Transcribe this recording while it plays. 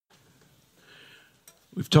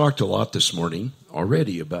We've talked a lot this morning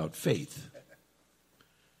already about faith.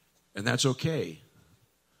 And that's okay,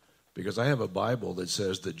 because I have a Bible that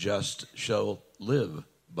says the just shall live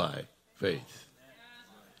by faith.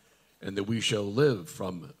 And that we shall live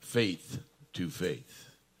from faith to faith.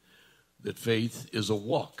 That faith is a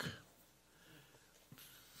walk.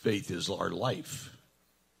 Faith is our life.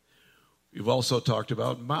 We've also talked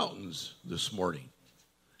about mountains this morning.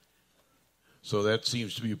 So that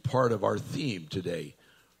seems to be part of our theme today,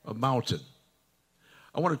 a mountain.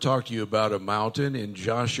 I want to talk to you about a mountain in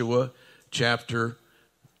Joshua chapter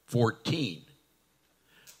 14.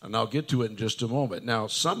 And I'll get to it in just a moment. Now,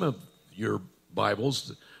 some of your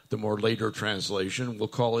Bibles, the more later translation, will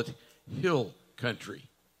call it hill country.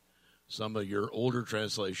 Some of your older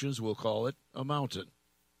translations will call it a mountain.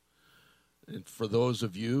 And for those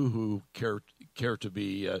of you who care to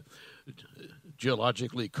be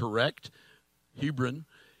geologically correct, Hebron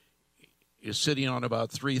is sitting on about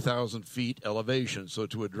 3,000 feet elevation, so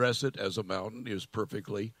to address it as a mountain is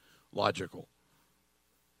perfectly logical.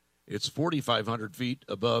 It's 4,500 feet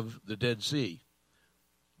above the Dead Sea.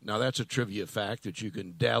 Now, that's a trivia fact that you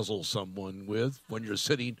can dazzle someone with when you're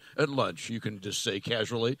sitting at lunch. You can just say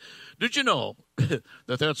casually, "Did you know that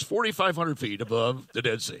that's 4,500 feet above the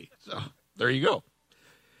Dead Sea?" So, there you go.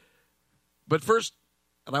 But first,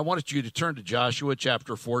 and I wanted you to turn to Joshua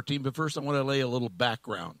chapter 14, but first I want to lay a little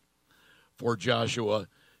background for Joshua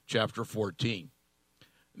chapter 14.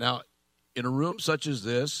 Now, in a room such as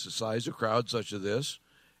this, the size of crowd such as this,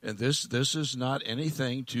 and this is not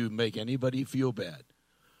anything to make anybody feel bad,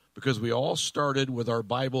 because we all started with our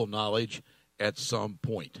Bible knowledge at some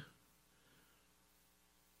point.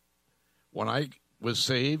 When I was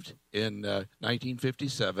saved in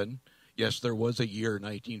 1957, yes, there was a year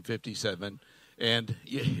 1957, and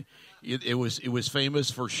it was famous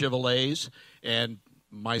for Chevrolets and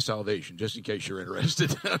my salvation, just in case you're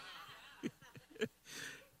interested.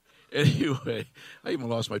 Anyway, I even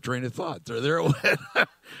lost my train of thought. There it went. But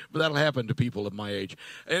that'll happen to people of my age.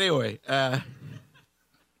 Anyway, I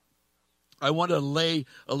want to lay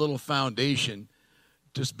a little foundation,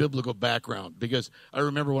 just biblical background, because I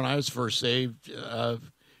remember when I was first saved,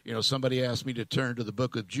 somebody asked me to turn to the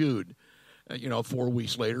book of Jude. 4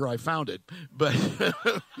 weeks later, I found it. But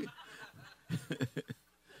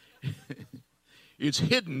it's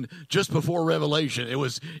hidden just before Revelation. It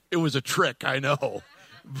was a trick, I know.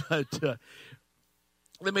 But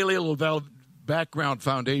let me lay a little background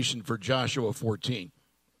foundation for Joshua 14.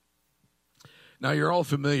 Now, you're all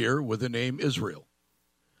familiar with the name Israel.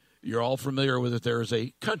 You're all familiar with it. There is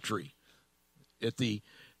a country at the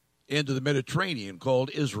end of the Mediterranean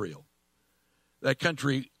called Israel. That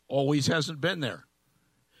country always hasn't been there.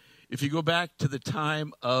 If you go back to the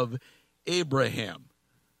time of Abraham,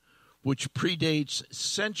 which predates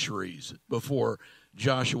centuries before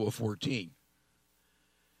Joshua 14,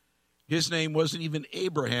 his name wasn't even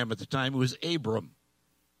Abraham at the time, it was Abram.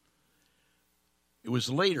 It was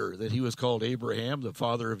later that he was called Abraham, the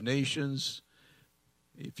father of nations.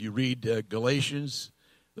 If you read Galatians,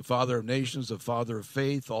 the father of nations, the father of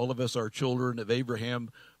faith, all of us are children of Abraham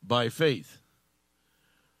by faith.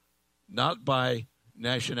 Not by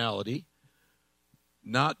nationality,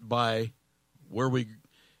 not by where we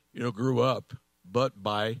grew up, but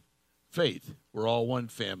by faith. We're all one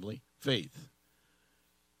family, faith.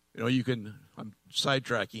 I'm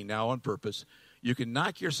sidetracking now on purpose. You can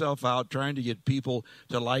knock yourself out trying to get people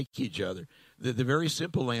to like each other. The very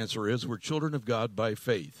simple answer is we're children of God by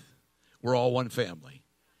faith. We're all one family.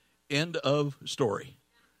 End of story.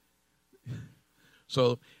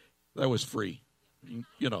 So that was free.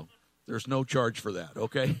 There's no charge for that,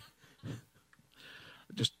 okay?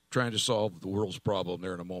 Just trying to solve the world's problem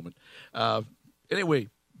there in a moment. Anyway,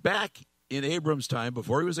 back in Abram's time,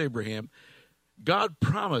 before he was Abraham, God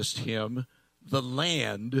promised him the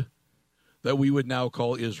land that we would now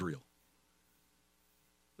call Israel.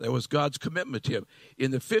 That was God's commitment to him. In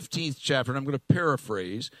the 15th chapter, and I'm going to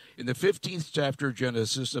paraphrase, in the 15th chapter of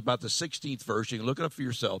Genesis, about the 16th verse, you can look it up for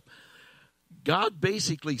yourself, God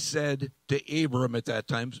basically said to Abram at that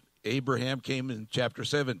time, Abraham came in chapter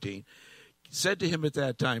 17, said to him at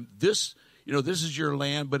that time, this is your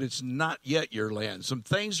land, but it's not yet your land. Some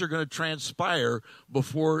things are going to transpire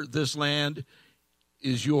before this land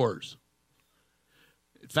is yours.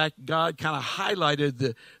 In fact, God kind of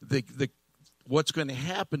highlighted the what's going to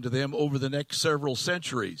happen to them over the next several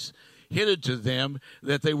centuries. Hinted to them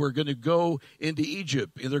that they were going to go into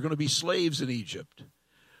Egypt, and they're going to be slaves in Egypt.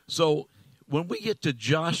 So when we get to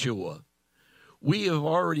Joshua, we have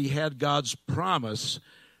already had God's promise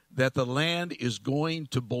that the land is going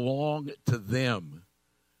to belong to them.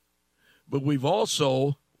 But we've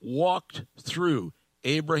also walked through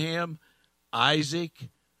Abraham, Isaac,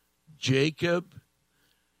 Jacob,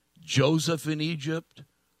 Joseph in Egypt,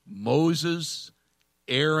 Moses,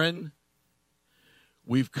 Aaron.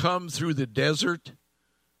 We've come through the desert.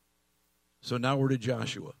 So now we're to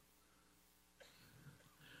Joshua.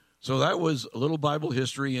 So that was a little Bible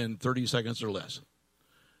history in 30 seconds or less.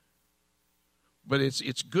 But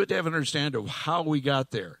it's good to have an understanding of how we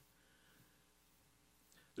got there.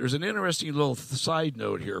 There's an interesting little side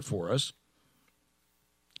note here for us.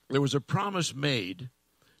 There was a promise made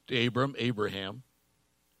to Abraham,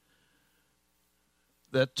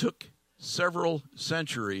 that took several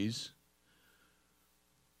centuries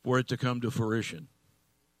for it to come to fruition.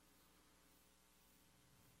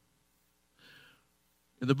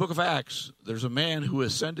 In the book of Acts, there's a man who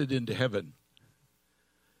ascended into heaven.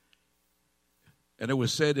 And it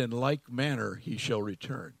was said, in like manner he shall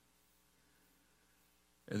return.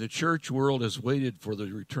 And the church world has waited for the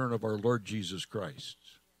return of our Lord Jesus Christ.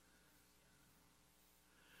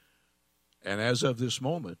 And as of this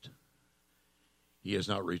moment, he has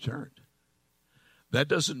not returned. That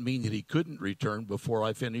doesn't mean that he couldn't return before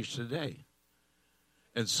I finish today.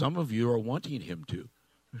 And some of you are wanting him to.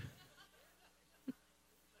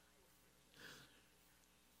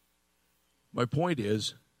 My point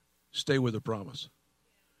is, stay with the promise.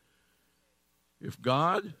 If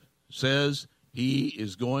God says he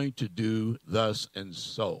is going to do thus and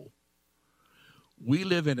so, we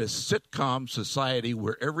live in a sitcom society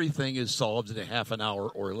where everything is solved in a half an hour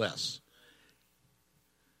or less.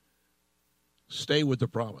 Stay with the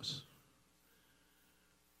promise.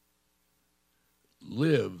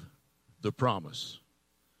 Live the promise.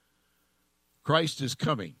 Christ is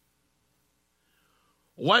coming.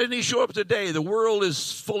 Why didn't he show up today? The world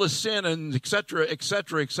is full of sin and et cetera, et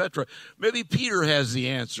cetera, et cetera. Maybe Peter has the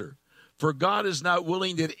answer. For God is not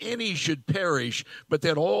willing that any should perish, but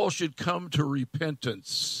that all should come to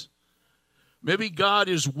repentance. Maybe God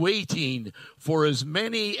is waiting for as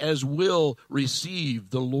many as will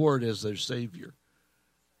receive the Lord as their Savior.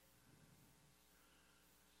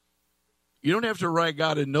 You don't have to write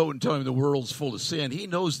God a note and tell him the world's full of sin. He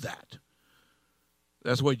knows that.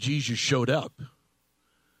 That's why Jesus showed up.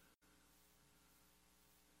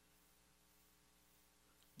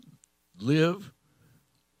 Live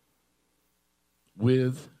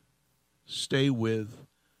with, stay with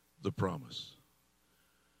the promise.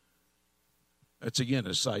 That's, again,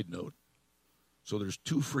 a side note. So there's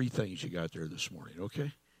two free things you got there this morning,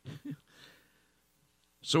 okay?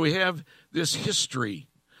 So we have this history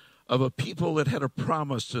of a people that had a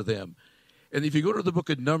promise to them. And if you go to the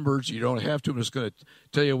book of Numbers, you don't have to. I'm just going to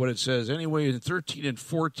tell you what it says. Anyway, in 13 and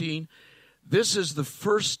 14, this is the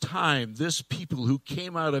first time this people who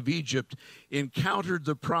came out of Egypt encountered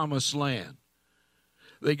the promised land.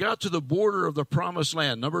 They got to the border of the promised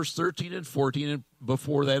land, Numbers 13 and 14, and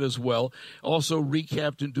before that as well, also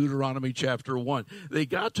recapped in Deuteronomy chapter 1. They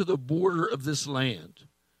got to the border of this land.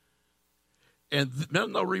 And now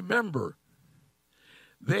remember,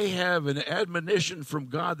 they have an admonition from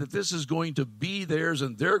God that this is going to be theirs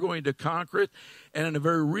and they're going to conquer it. And in a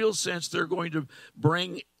very real sense, they're going to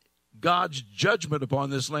bring God's judgment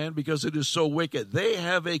upon this land because it is so wicked. They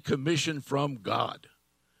have a commission from God.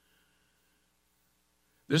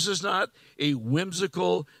 This is not a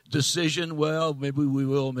whimsical decision, well, maybe we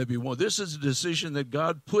will, maybe we won't. This is a decision that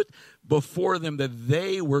God put before them that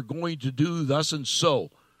they were going to do thus and so.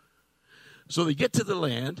 So they get to the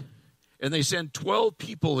land, and they send 12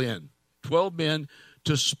 people in, 12 men,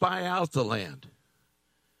 to spy out the land,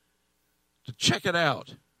 to check it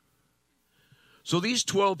out. So these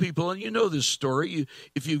 12 people, and you know this story.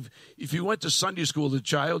 If you went to Sunday school as a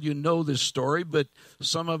child, you know this story, but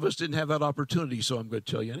some of us didn't have that opportunity, so I'm going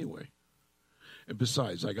to tell you anyway. And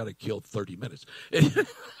besides, I got to kill 30 minutes. I'm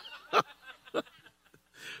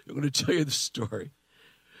going to tell you the story.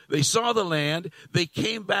 They saw the land. They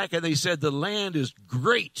came back, and they said, the land is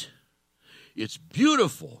great. It's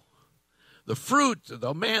beautiful. The fruit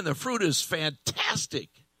is fantastic.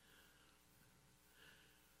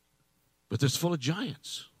 But it's full of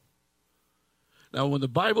giants. Now, when the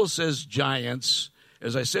Bible says giants,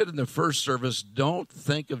 as I said in the first service, don't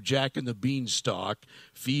think of Jack and the Beanstalk,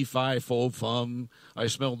 fee, fi, fo, fum, I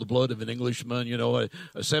smell the blood of an Englishman, a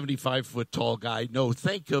 75-foot tall guy. No,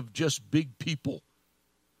 think of just big people,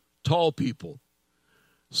 tall people.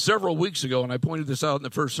 Several weeks ago, and I pointed this out in the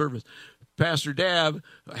first service, Pastor Dab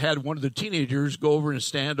had one of the teenagers go over and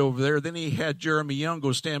stand over there. Then he had Jeremy Young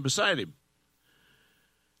go stand beside him.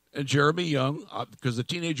 And Jeremy Young, because the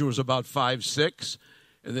teenager was about 5'6",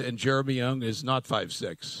 and Jeremy Young is not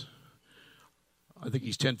 5'6". I think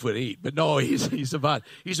he's 10'8", but no, he's about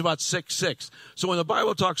 6'6". So when the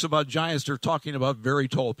Bible talks about giants, they're talking about very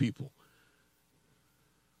tall people.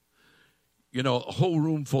 You know, a whole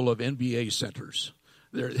room full of NBA centers.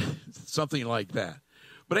 There, something like that.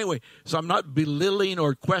 But anyway, so I'm not belittling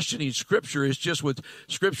or questioning Scripture. It's just what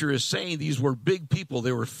Scripture is saying. These were big people.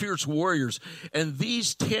 They were fierce warriors. And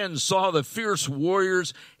these 10 saw the fierce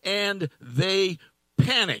warriors, and they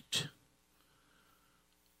panicked.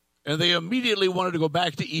 And they immediately wanted to go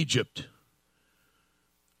back to Egypt.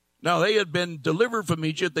 Now, they had been delivered from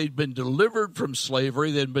Egypt. They'd been delivered from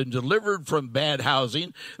slavery. They'd been delivered from bad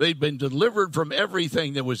housing. They'd been delivered from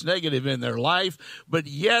everything that was negative in their life. But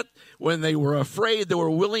yet, when they were afraid, they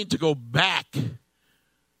were willing to go back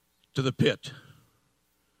to the pit.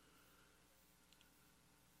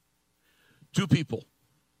 2 people,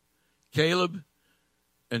 Caleb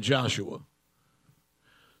and Joshua,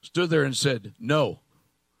 stood there and said, no.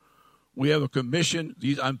 We have a commission.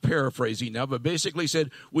 I'm paraphrasing now, but basically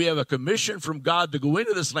said, we have a commission from God to go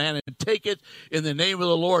into this land and take it in the name of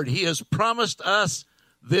the Lord. He has promised us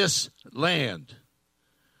this land.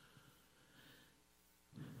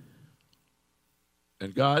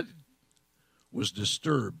 And God was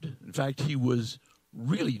disturbed. In fact, he was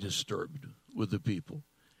really disturbed with the people.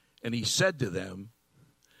 And he said to them,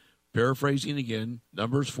 paraphrasing again,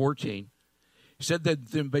 Numbers 14, he said to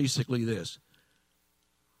them basically this: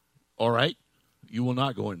 all right, you will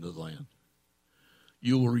not go into the land.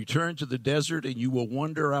 You will return to the desert, and you will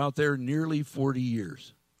wander out there nearly 40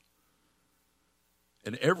 years.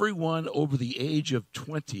 And everyone over the age of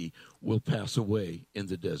 20 will pass away in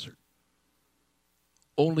the desert.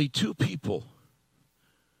 Only 2 people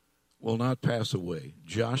will not pass away,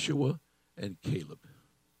 Joshua and Caleb.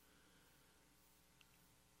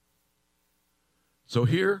 So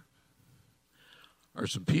here are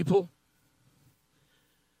some people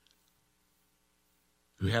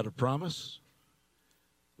who had a promise.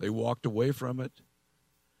 They walked away from it,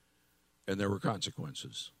 and there were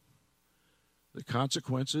consequences. The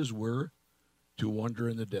consequences were to wander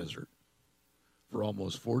in the desert for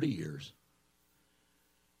almost 40 years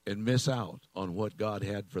and miss out on what God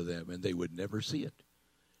had for them, and they would never see it,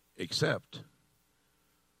 except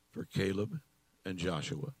for Caleb and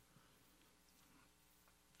Joshua.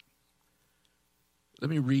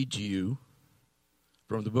 Let me read to you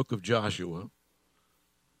from the book of Joshua,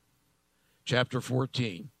 chapter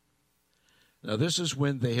 14. Now, this is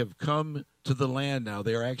when they have come to the land now.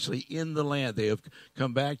 They are actually in the land. They have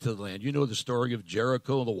come back to the land. You know the story of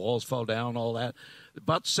Jericho, the walls fell down, all that.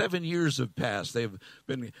 About 7 years have passed. They've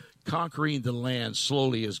been conquering the land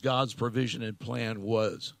slowly as God's provision and plan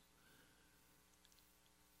was.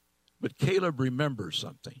 But Caleb remembers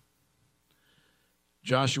something.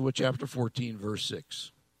 Joshua chapter 14, verse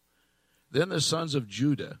 6. Then the sons of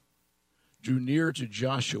Judah drew near to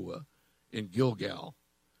Joshua in Gilgal,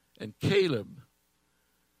 and Caleb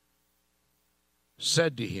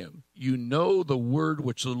said to him, you know the word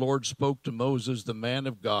which the Lord spoke to Moses, the man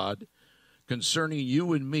of God, concerning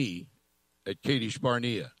you and me at Kadesh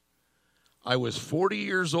Barnea. I was 40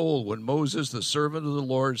 years old when Moses, the servant of the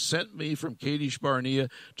Lord, sent me from Kadesh Barnea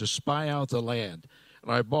to spy out the land.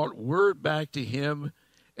 And I brought word back to him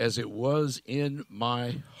as it was in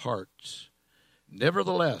my heart.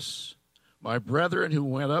 Nevertheless, my brethren who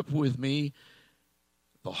went up with me,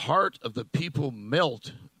 the heart of the people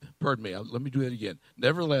let me do that again.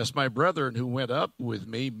 Nevertheless, my brethren who went up with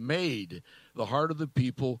me made the heart of the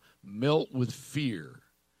people melt with fear.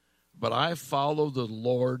 But I follow the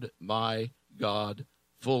Lord my God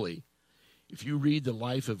fully. If you read the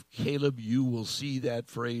life of Caleb, you will see that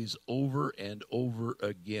phrase over and over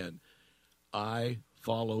again. I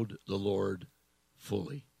followed the Lord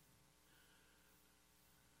fully.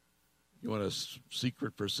 You want a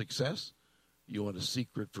secret for success? You want a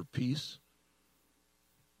secret for peace?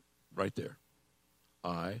 Right there.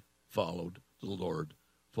 I followed the Lord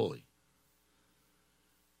fully.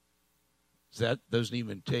 That doesn't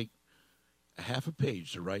even take a half a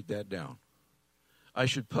page to write that down. I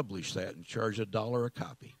should publish that and charge $1 a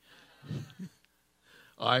copy.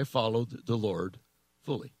 I followed the Lord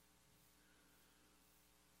fully.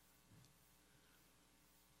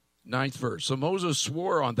 9th verse. So Moses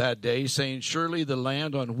swore on that day, saying, surely the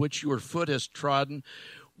land on which your foot has trodden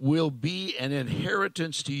will be an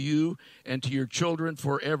inheritance to you and to your children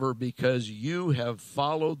forever, because you have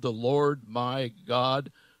followed the Lord my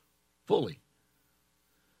God fully.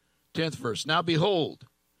 10th verse. Now behold,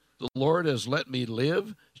 the Lord has let me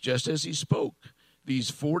live just as he spoke these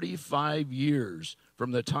 45 years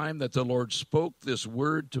from the time that the Lord spoke this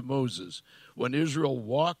word to Moses, when Israel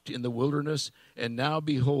walked in the wilderness, and now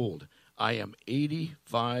behold, I am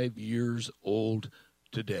 85 years old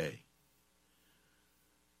today.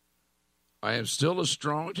 I am still as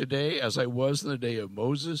strong today as I was in the day of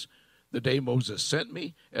Moses, the day Moses sent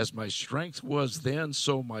me. As my strength was then,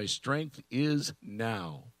 so my strength is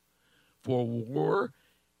now, for war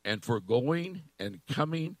and for going and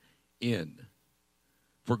coming in.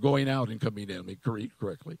 For going out and coming in, let me read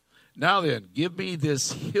correctly. Now then, give me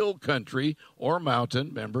this hill country or mountain,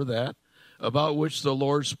 remember that, about which the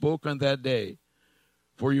Lord spoke on that day.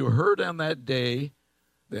 For you heard on that day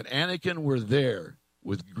that Anakim were there,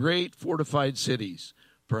 with great fortified cities.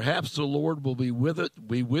 Perhaps the Lord will be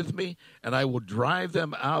with me, and I will drive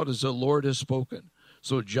them out as the Lord has spoken.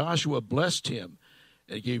 So Joshua blessed him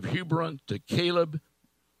and gave Hebron to Caleb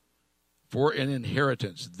for an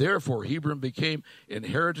inheritance. Therefore, Hebron became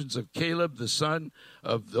inheritance of Caleb, the son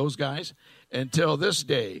of those guys, until this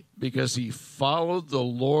day, because he followed the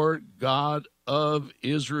Lord God of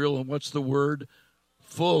Israel. And what's the word?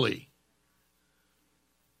 Fully.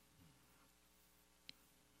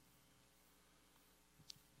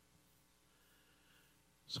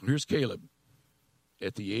 So here's Caleb.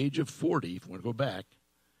 At the age of 40, if you want to go back,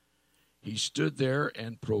 he stood there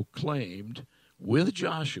and proclaimed with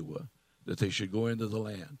Joshua that they should go into the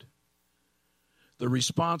land. The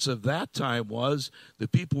response of that time was the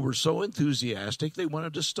people were so enthusiastic they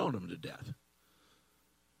wanted to stone him to death.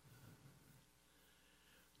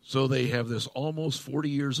 So they have this almost 40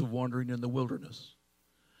 years of wandering in the wilderness.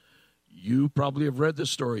 You probably have read the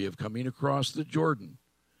story of coming across the Jordan,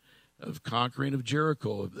 of conquering of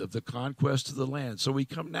Jericho, of the conquest of the land. So we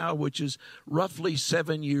come now, which is roughly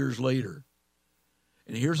 7 years later.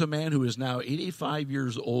 And here's a man who is now 85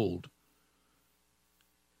 years old.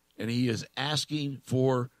 And he is asking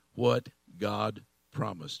for what God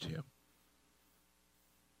promised him.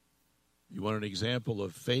 You want an example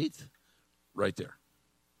of faith? Right there.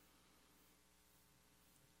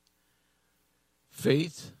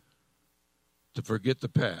 Faith to forget the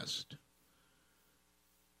past.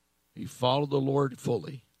 He followed the Lord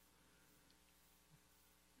fully.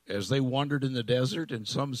 As they wandered in the desert, and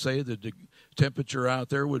some say the temperature out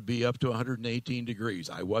there would be up to 118 degrees.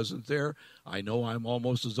 I wasn't there. I know I'm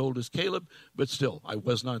almost as old as Caleb, but still, I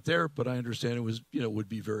was not there, but I understand it was, would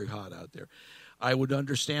be very hot out there. I would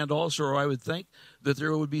understand also, or I would think, that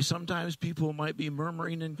there would be sometimes people who might be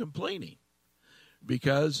murmuring and complaining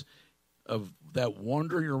because of that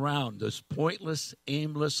wandering around, this pointless,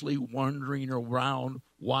 aimlessly wandering around,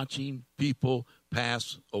 watching people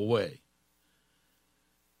pass away.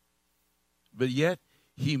 But yet,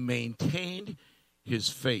 he maintained his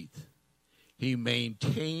faith. He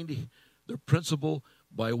maintained the principle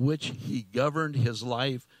by which he governed his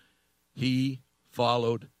life. He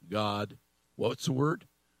followed God. What's the word?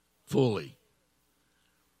 Fully.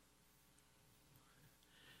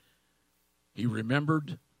 He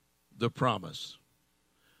remembered the promise,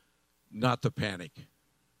 not the panic.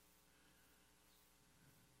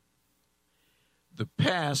 The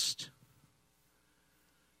past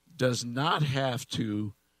does not have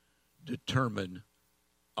to determine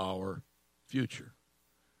our future.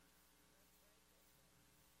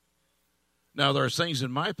 Now, there are things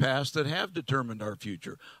in my past that have determined our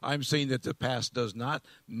future. I'm saying that the past does not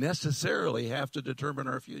necessarily have to determine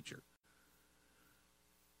our future.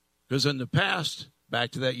 Because in the past,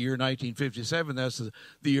 back to that year, 1957, that's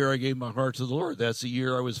the year I gave my heart to the Lord. That's the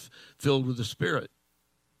year I was filled with the Spirit.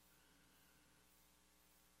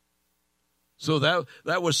 So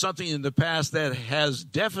that was something in the past that has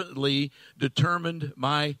definitely determined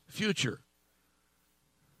my future.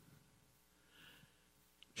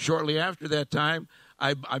 Shortly after that time,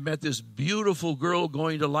 I met this beautiful girl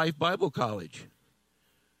going to Life Bible College.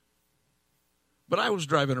 But I was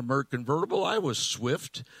driving a Merc convertible. I was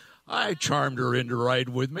swift. I charmed her in to ride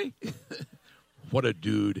with me. What a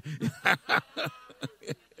dude.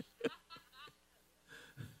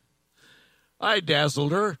 I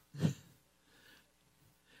dazzled her.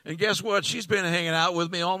 And guess what? She's been hanging out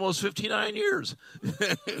with me almost 59 years.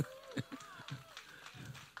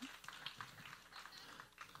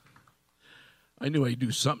 I knew I'd do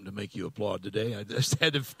something to make you applaud today. I just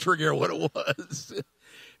had to figure out what it was.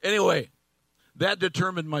 Anyway, that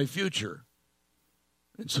determined my future.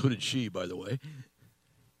 And so did she, by the way.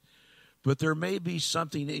 But there may be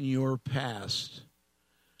something in your past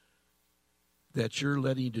that you're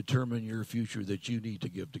letting determine your future that you need to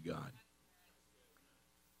give to God.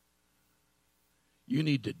 You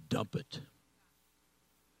need to dump it.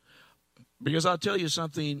 Because I'll tell you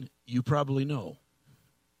something you probably know.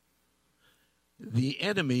 The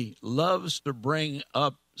enemy loves to bring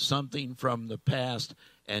up something from the past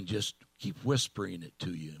and just keep whispering it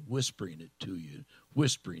to you, whispering it to you,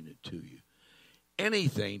 whispering it to you.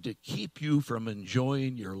 Anything to keep you from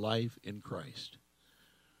enjoying your life in Christ.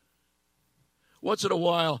 Once in a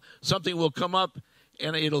while, something will come up,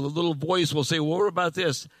 and a little voice will say, well, what about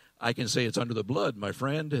this? I can say, it's under the blood, my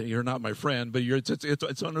friend. You're not my friend, but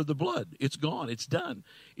it's under the blood. It's gone. It's done.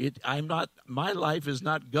 My life is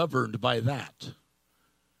not governed by that.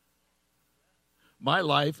 My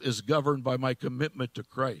life is governed by my commitment to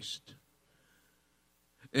Christ.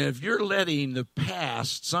 And if you're letting the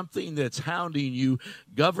past, something that's hounding you,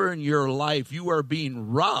 govern your life, you are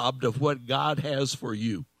being robbed of what God has for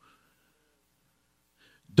you.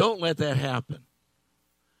 Don't let that happen.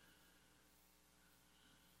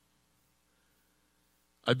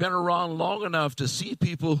 I've been around long enough to see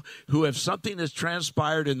people who have something that's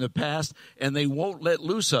transpired in the past and they won't let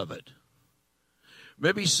loose of it.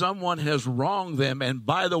 Maybe someone has wronged them. And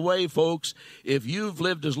by the way, folks, if you've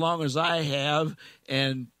lived as long as I have,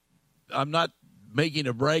 and I'm not making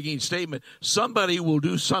a bragging statement, somebody will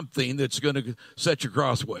do something that's going to set you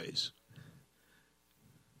crossways.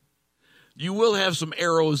 You will have some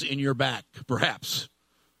arrows in your back, perhaps.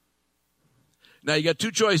 Now, you got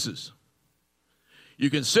two choices. You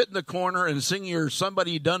can sit in the corner and sing your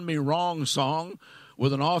Somebody Done Me Wrong song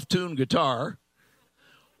with an off-tune guitar,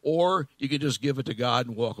 or you can just give it to God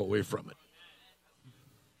and walk away from it.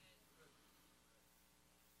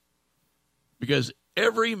 Because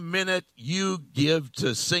every minute you give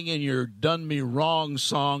to singing your Done Me Wrong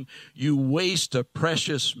song, you waste a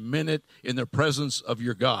precious minute in the presence of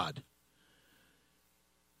your God.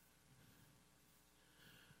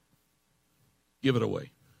 Give it away.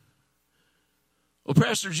 Well,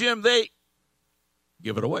 Pastor Jim,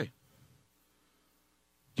 give it away.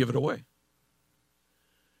 Give it away.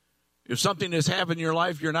 If something has happened in your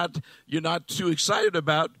life you're not too excited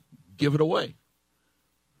about, give it away.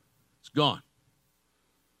 It's gone.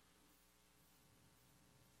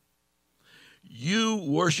 You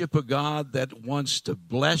worship a God that wants to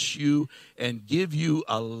bless you and give you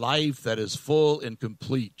a life that is full and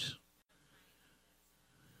complete.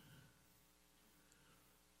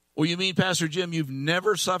 Well, you mean, Pastor Jim, you've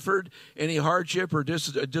never suffered any hardship or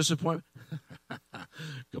disappointment?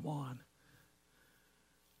 Come on.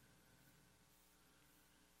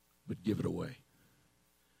 But give it away.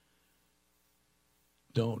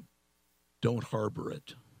 Don't harbor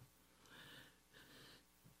it.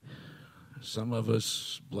 Some of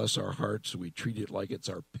us, bless our hearts, we treat it like it's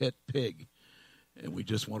our pet pig, and we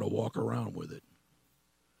just want to walk around with it.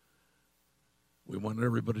 We want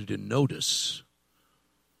everybody to notice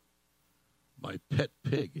my pet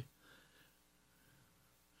pig.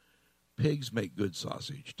 Pigs make good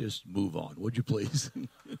sausage. Just move on, would you please?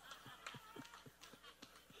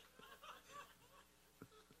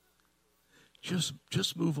 Just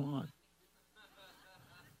move on.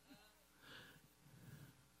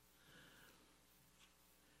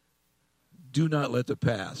 Do not let the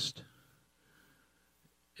past,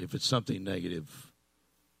 if it's something negative,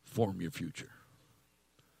 form your future.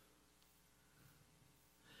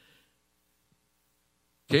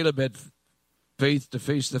 Caleb had faith to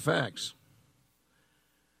face the facts.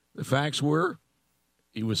 The facts were,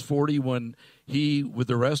 he was 40 when he, with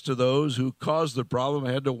the rest of those who caused the problem,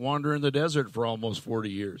 had to wander in the desert for almost 40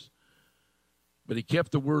 years. But he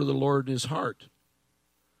kept the word of the Lord in his heart.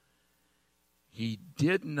 He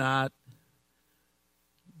did not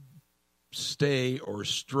stay or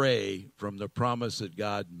stray from the promise that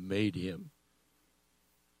God made him.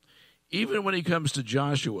 Even when he comes to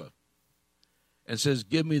Joshua and says,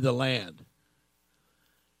 give me the land,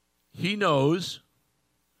 he knows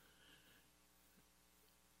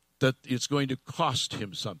that it's going to cost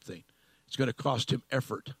him something. It's going to cost him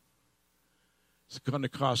effort. It's going to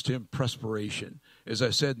cost him perspiration. As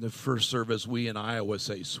I said in the first service, we in Iowa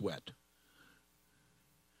say sweat.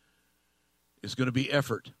 It's going to be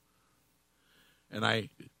effort. And I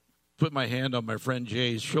put my hand on my friend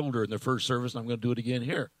Jay's shoulder in the first service, and I'm going to do it again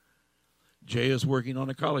here. Jay is working on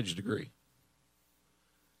a college degree.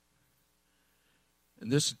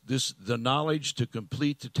 And the knowledge to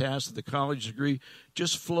complete the task of the college degree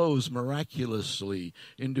just flows miraculously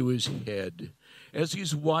into his head as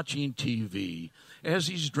he's watching TV, as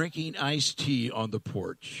he's drinking iced tea on the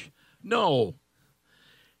porch. No,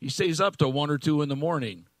 he stays up till 1 or 2 in the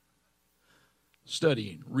morning,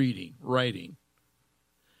 studying, reading, writing.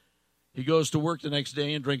 He goes to work the next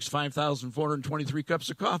day and drinks 5,423 cups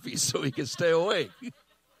of coffee so he can stay awake.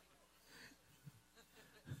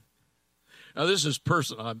 Now, this is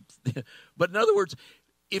personal. But in other words,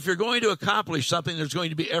 if you're going to accomplish something, there's going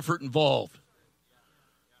to be effort involved.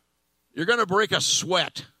 You're going to break a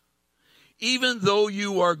sweat. Even though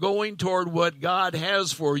you are going toward what God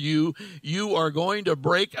has for you, you are going to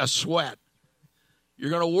break a sweat. You're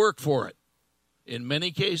going to work for it in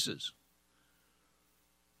many cases.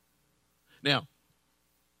 Now,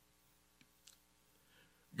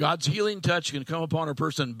 God's healing touch can come upon a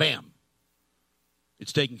person, bam,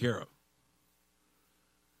 it's taken care of.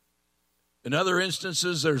 In other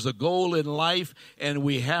instances, there's a goal in life, and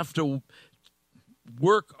we have to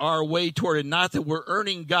work our way toward it. Not that we're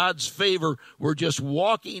earning God's favor. We're just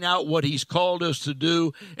walking out what he's called us to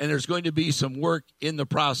do, and there's going to be some work in the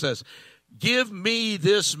process. Give me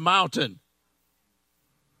this mountain.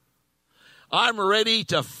 I'm ready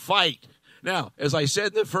to fight. Now, as I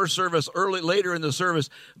said in the first service, later in the service,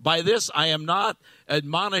 by this I am not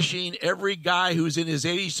admonishing every guy who's in his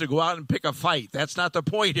 80s to go out and pick a fight. That's not the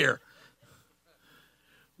point here.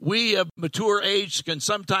 We of mature age can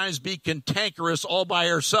sometimes be cantankerous all by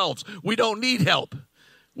ourselves. We don't need help.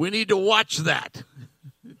 We need to watch that.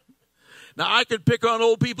 Now, I can pick on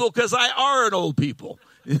old people because I are an old people.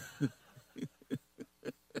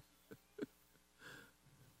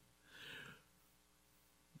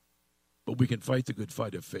 But we can fight the good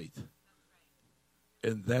fight of faith.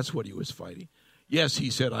 And that's what he was fighting. Yes, he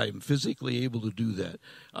said, I am physically able to do that.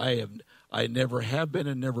 I never have been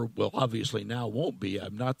and never, well, obviously now won't be.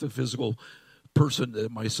 I'm not the physical person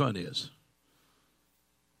that my son is.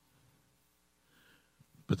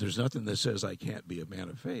 But there's nothing that says I can't be a man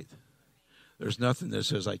of faith. There's nothing that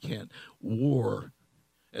says I can't war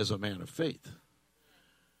as a man of faith.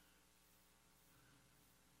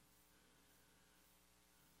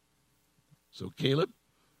 So Caleb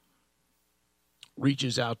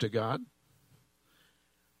reaches out to God,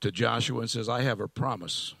 to Joshua, and says, I have a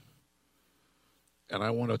promise, and I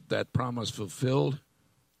want that promise fulfilled,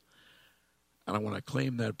 and I want to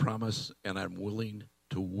claim that promise, and I'm willing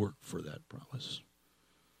to work for that promise.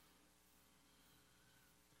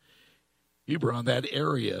 Hebron, that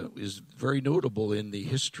area, is very notable in the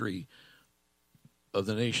history of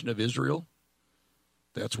the nation of Israel.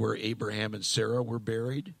 That's where Abraham and Sarah were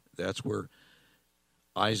buried. That's where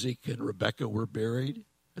Isaac and Rebekah were buried.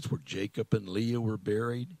 That's where Jacob and Leah were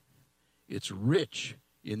buried. It's rich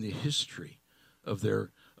in the history of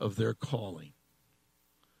their calling.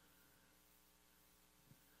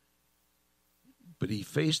 But he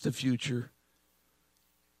faced the future,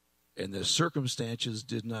 and the circumstances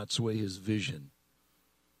did not sway his vision.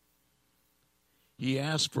 He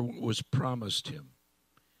asked for what was promised him,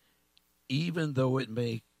 even though it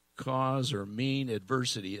may cause or mean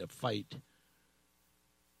adversity, a fight.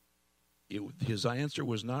 His answer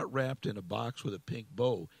was not wrapped in a box with a pink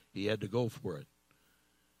bow. He had to go for it.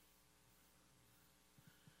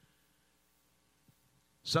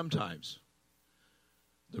 Sometimes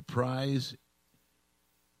the prize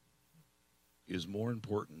is more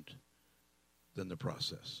important than the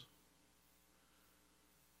process.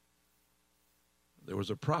 There was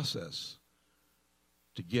a process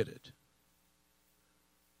to get it,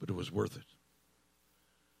 but it was worth it.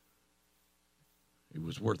 It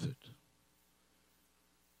was worth it.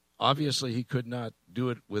 Obviously, he could not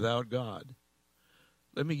do it without God.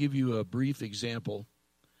 Let me give you a brief example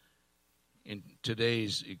in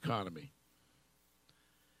today's economy.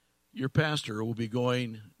 Your pastor will be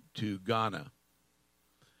going to Ghana,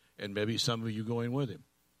 and maybe some of you going with him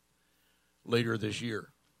later this year.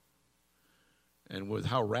 And with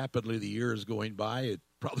how rapidly the year is going by, it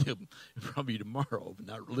probably tomorrow, but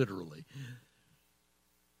not literally.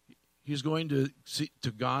 He's going to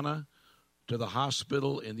Ghana, to the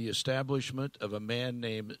hospital in the establishment of a man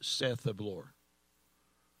named Seth Ablor.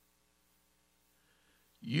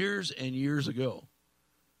 Years and years ago,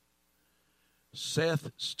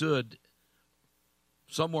 Seth stood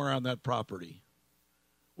somewhere on that property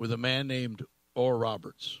with a man named Oral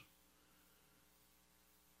Roberts.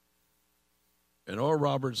 And Oral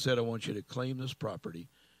Roberts said, I want you to claim this property,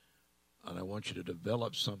 and I want you to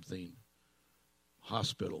develop something,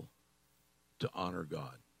 hospital, to honor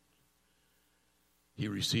God. He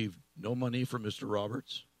received no money from Mr.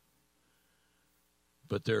 Roberts,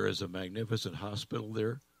 but there is a magnificent hospital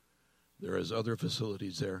there. There is other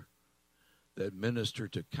facilities there that minister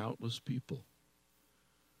to countless people.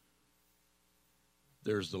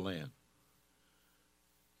 There's the land.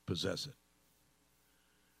 Possess it.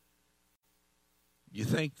 You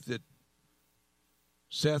think that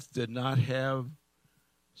Seth did not have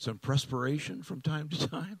some perspiration from time to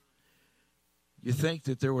time? You think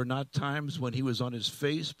that there were not times when he was on his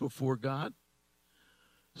face before God,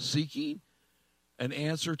 seeking an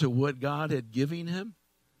answer to what God had given him?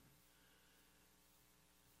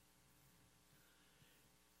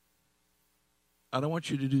 I don't want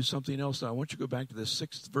you to do something else. I want you to go back to the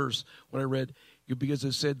 6th verse, what I read, because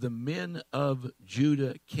it said, the men of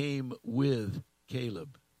Judah came with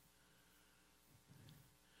Caleb.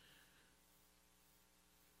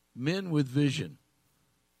 Men with vision.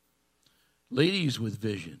 Ladies with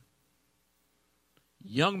vision.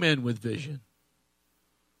 Young men with vision.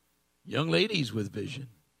 Young ladies with vision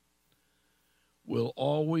will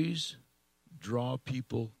always draw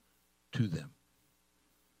people to them.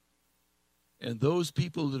 And those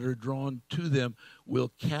people that are drawn to them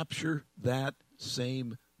will capture that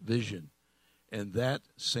same vision and that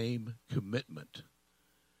same commitment.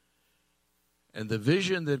 And the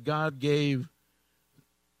vision that God gave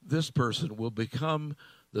this person will become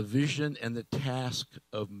the vision and the task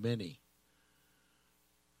of many.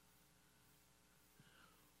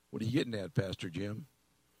 What are you getting at, Pastor Jim?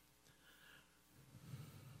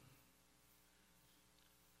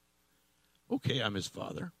 Okay, I'm his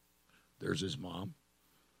father. There's his mom.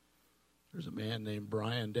 There's a man named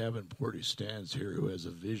Brian Davenport who stands here who has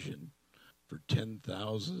a vision for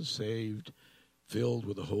 10,000 saved, filled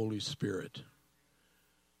with the Holy Spirit.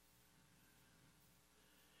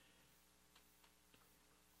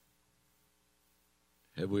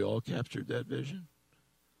 Have we all captured that vision?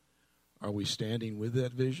 Are we standing with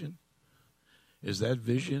that vision? Is that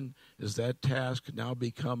vision, is that task now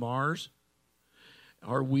become ours?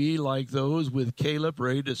 Are we like those with Caleb,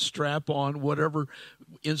 ready to strap on whatever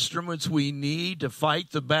instruments we need to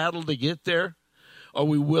fight the battle to get there? Are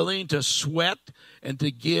we willing to sweat and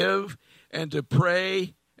to give and to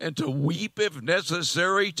pray and to weep if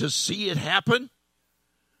necessary to see it happen?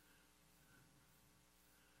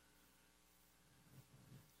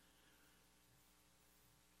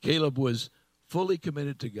 Caleb was fully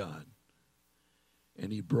committed to God,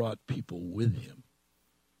 and he brought people with him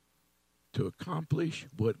to accomplish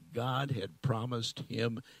what God had promised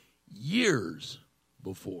him years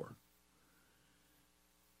before.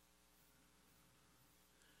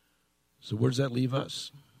 So where does that leave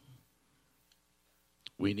us?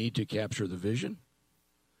 We need to capture the vision,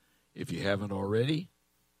 if you haven't already.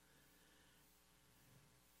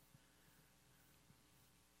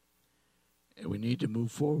 And we need to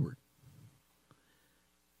move forward.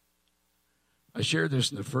 I shared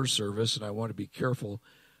this in the first service, and I want to be careful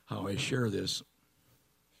how I share this.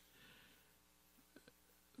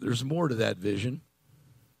 There's more to that vision.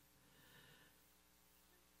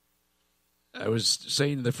 I was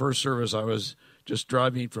saying in the first service, I was just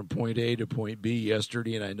driving from point A to point B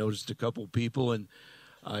yesterday, and I noticed a couple people, and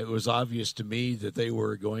it was obvious to me that they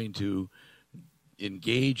were going to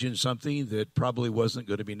engage in something that probably wasn't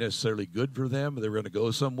going to be necessarily good for them. They were going to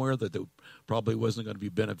go somewhere that probably wasn't going to be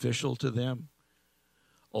beneficial to them.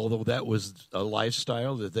 Although that was a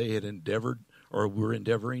lifestyle that they had endeavored or were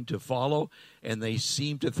endeavoring to follow, and they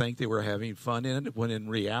seemed to think they were having fun in it, when in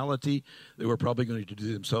reality they were probably going to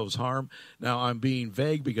do themselves harm. Now, I'm being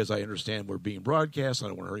vague because I understand we're being broadcast. I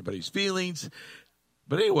don't want to hurt anybody's feelings.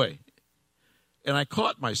 But anyway, and I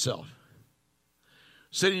caught myself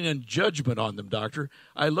sitting in judgment on them, doctor.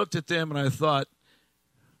 I looked at them and I thought,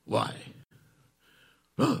 why?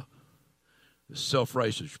 The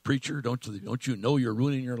self-righteous preacher, don't you know you're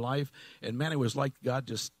ruining your life? And man, it was like God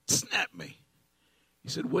just snapped me. He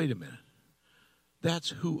said, wait a minute. That's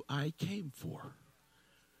who I came for.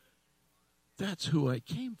 That's who I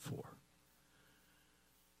came for.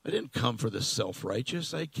 I didn't come for the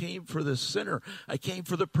self-righteous. I came for the sinner. I came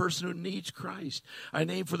for the person who needs Christ. I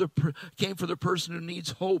came for the person who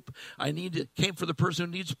needs hope. Came for the person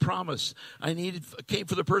who needs promise. Came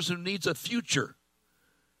for the person who needs a future.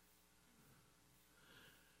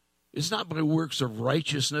 It's not by works of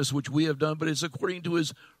righteousness which we have done, but it's according to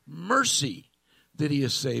his mercy that he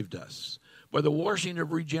has saved us, by the washing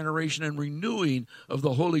of regeneration and renewing of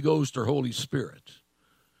the Holy Ghost or Holy Spirit.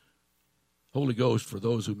 Holy Ghost for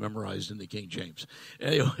those who memorized in the King James.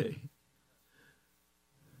 Anyway,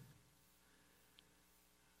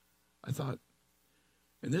 I thought,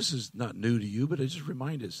 and this is not new to you, but I just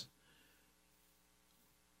remind us,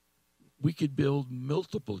 we could build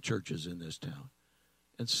multiple churches in this town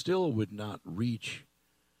and still would not reach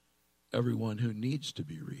everyone who needs to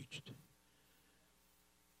be reached.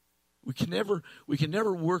 We can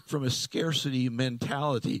never work from a scarcity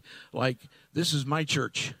mentality like, this is my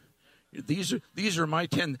church. These are my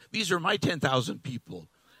 10,000 people.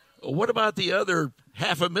 What about the other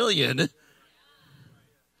 500,000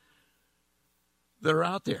 that are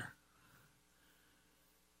out there?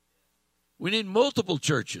 We need multiple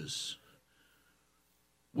churches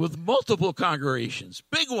with multiple congregations,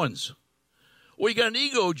 big ones. Well, you got an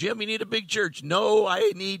ego, Jim. You need a big church. No,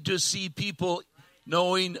 I need to see people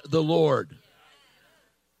knowing the Lord.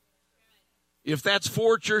 If that's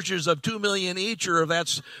 4 churches of 2 million each, or if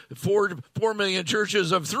that's 4 million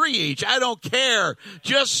churches of 3 each, I don't care.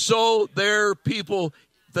 Just so they're people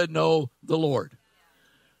that know the Lord.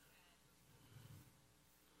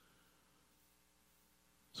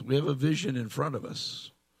 So we have a vision in front of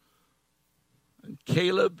us. And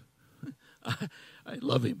Caleb, I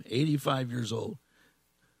love him, 85 years old.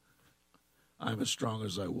 I'm as strong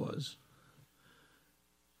as I was.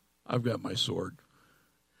 I've got my sword.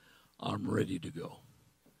 I'm ready to go.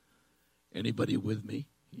 Anybody with me?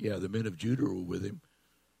 Yeah, the men of Judah were with him.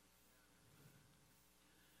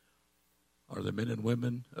 Are the men and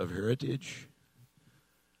women of heritage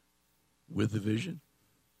with the vision?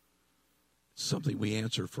 It's something we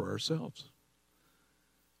answer for ourselves.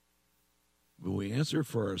 But we answer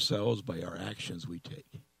for ourselves by our actions we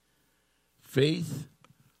take. Faith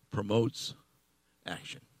promotes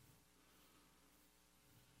action.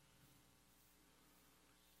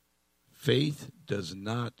 Faith does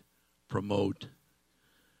not promote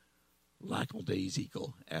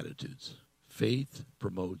lackadaisical attitudes. Faith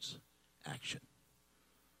promotes action.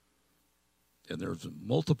 And there's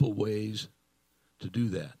multiple ways to do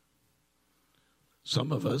that.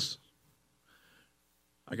 Some of us,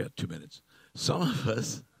 I got 2 minutes. Some of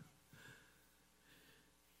us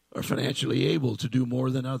are financially able to do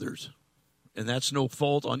more than others. And that's no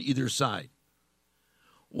fault on either side.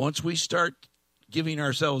 Once we start giving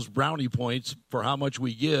ourselves brownie points for how much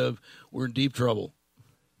we give, we're in deep trouble.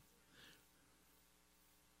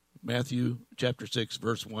 Matthew chapter 6,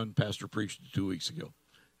 verse 1, Pastor preached 2 weeks ago.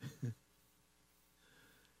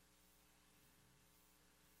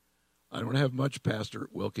 I don't have much, Pastor.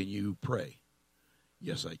 Well, can you pray?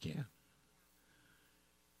 Yes, I can.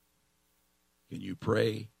 Can you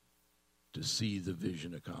pray to see the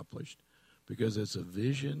vision accomplished? Because it's a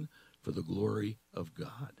vision for the glory of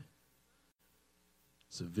God.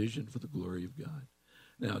 It's a vision for the glory of God.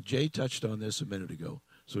 Now, Jay touched on this a minute ago.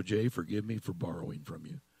 So, Jay, forgive me for borrowing from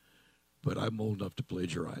you. But I'm old enough to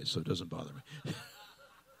plagiarize, so it doesn't bother me.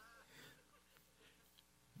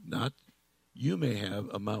 You may have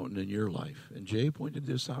a mountain in your life. And Jay pointed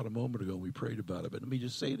this out a moment ago, and we prayed about it. But let me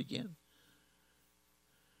just say it again.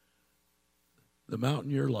 The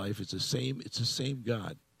mountain in your life is the same. It's the same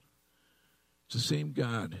God. It's the same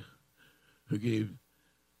God who gave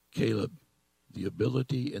Caleb the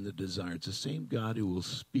ability and the desire. It's the same God who will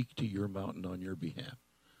speak to your mountain on your behalf.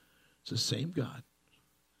 It's the same God.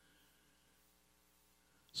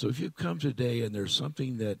 So if you come today and there's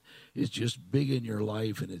something that is just big in your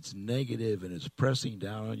life and it's negative and it's pressing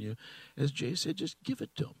down on you, as Jay said, just give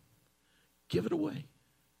it to him. Give it away.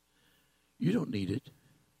 You don't need it.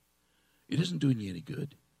 It isn't doing you any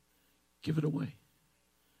good. Give it away.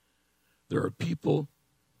 There are people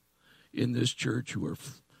in this church who are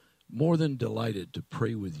more than delighted to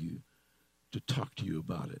pray with you, to talk to you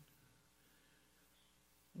about it.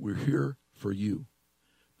 We're here for you.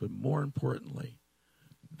 But more importantly,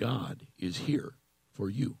 God is here for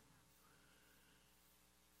you.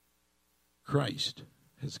 Christ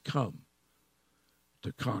has come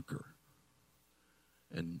to conquer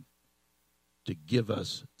and to give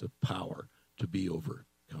us the power to be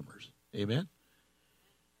overcomers. Amen?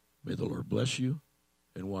 May the Lord bless you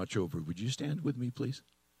and watch over. Would you stand with me, please?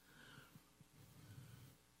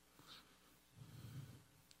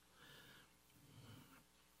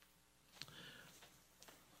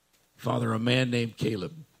 Father, a man named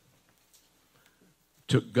Caleb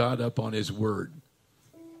took God up on his word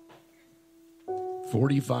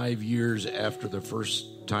 45 years after the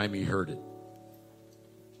first time he heard it.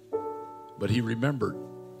 But he remembered.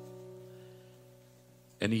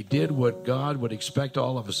 And he did what God would expect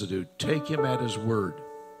all of us to do. Take him at his word.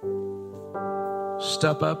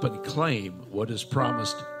 Step up and claim what is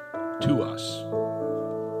promised to us.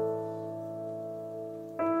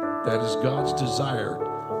 That is God's desire,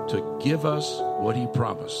 to give us what he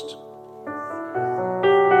promised.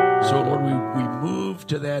 So, Lord, we move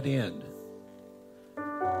to that end.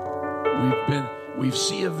 We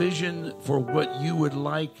see a vision for what you would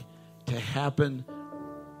like to happen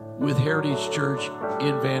with Heritage Church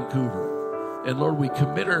in Vancouver. And Lord, we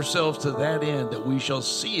commit ourselves to that end, that we shall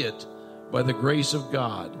see it by the grace of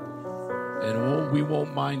God. And we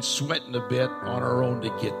won't mind sweating a bit on our own to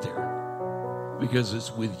get there, because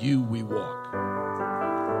it's with you we walk.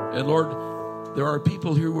 And Lord, there are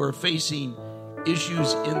people here who are facing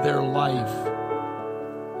issues in their life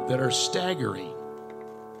that are staggering.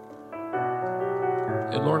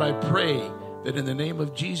 And Lord, I pray that in the name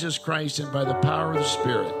of Jesus Christ and by the power of the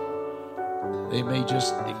Spirit, they may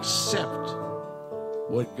just accept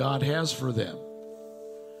what God has for them,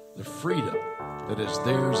 the freedom that is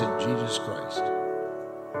theirs in Jesus Christ.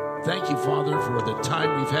 Thank you, Father, for the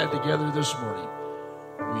time we've had together this morning.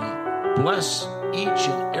 We bless each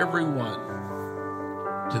and every one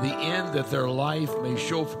to the end that their life may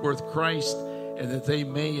show forth Christ and that they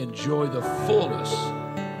may enjoy the fullness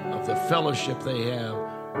of the fellowship they have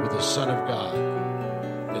with the Son of God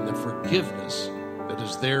and the forgiveness that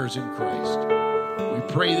is theirs in Christ. We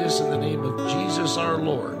pray this in the name of Jesus our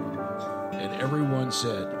Lord. And everyone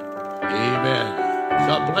said, amen.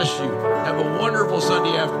 God bless you. Have a wonderful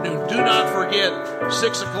Sunday afternoon. Do not forget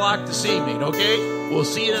 6 o'clock this evening, okay? We'll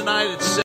see you tonight at 6.